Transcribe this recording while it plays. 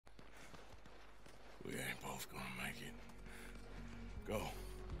both gonna make it. Go.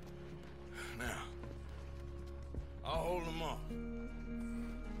 Now, I'll hold them off.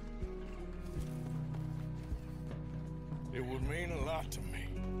 It would mean a lot to me.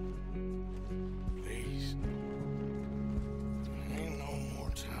 Please. There ain't no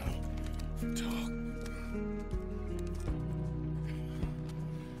more time for talk.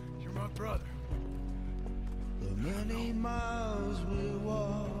 You're my brother. The many miles we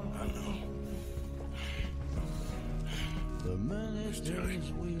walk. I know. The many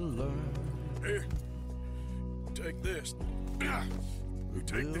things we learn. Here. Take this. You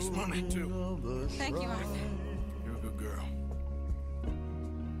take this money, too. Thank you, Arthur. You're a good girl.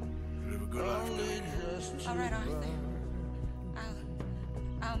 You live a good life now. All right, Arthur.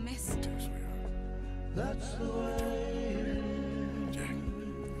 I'll miss. Too, sweetheart. That's the way. Jack,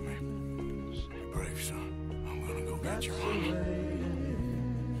 come here. You're brave, son. I'm gonna go get your mom.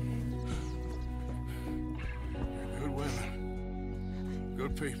 You're good women.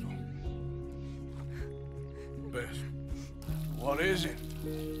 Good people. Best. What is it?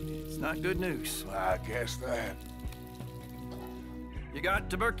 It's not good news. Well, I guess that. You got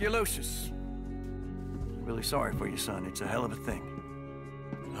tuberculosis. Really sorry for you, son. It's a hell of a thing.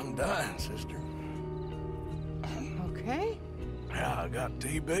 I'm dying, sister. Okay. Yeah, I got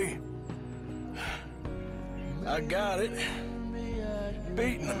TB. I got it.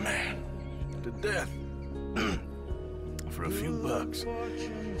 Beating a man to death for a few bucks.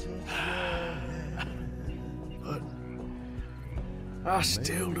 But I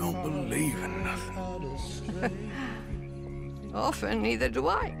still don't believe in nothing. Often, neither do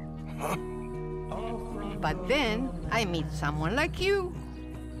I. Huh? But then I meet someone like you,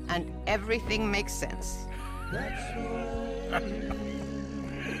 and everything makes sense.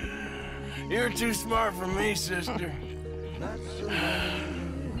 You're too smart for me, sister.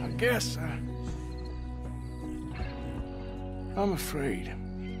 I guess I'm afraid.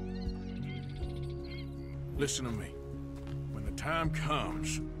 Listen to me. When the time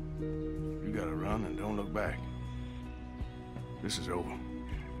comes, you gotta run and don't look back. This is over.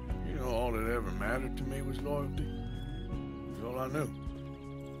 You know, all that ever mattered to me was loyalty. It's all I knew.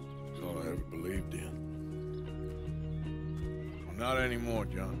 It's all I ever believed in. Well, not anymore,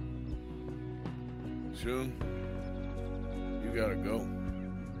 John. Soon, you gotta go.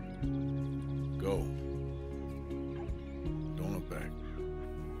 Go. Don't look back.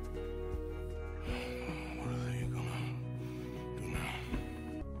 What are they gonna do now?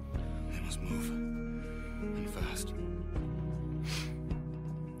 They must move. And fast.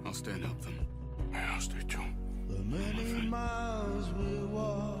 I'll stay and help them. Yeah, I'll stay too. The many miles we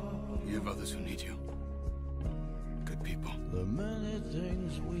walk. You have others who need you. Good people. The many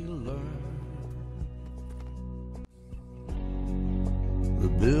things we learn. The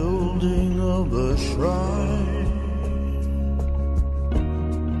building of a shrine,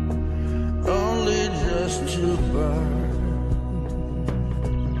 only just to burn.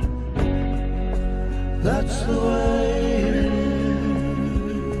 That's the way it is.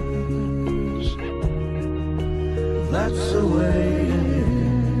 That's the way it is.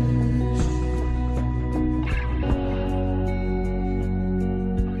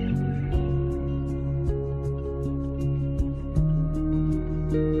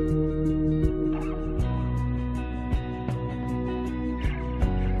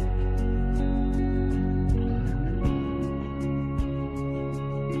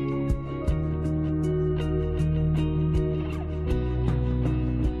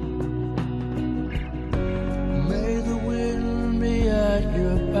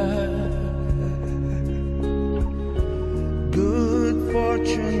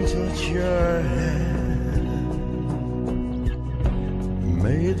 Touch your hand.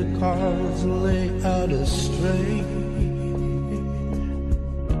 May the cards lay out a straight,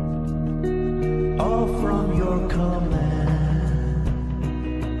 all from your command.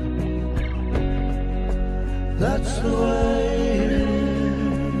 That's the way it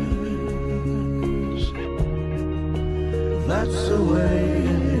is. That's the way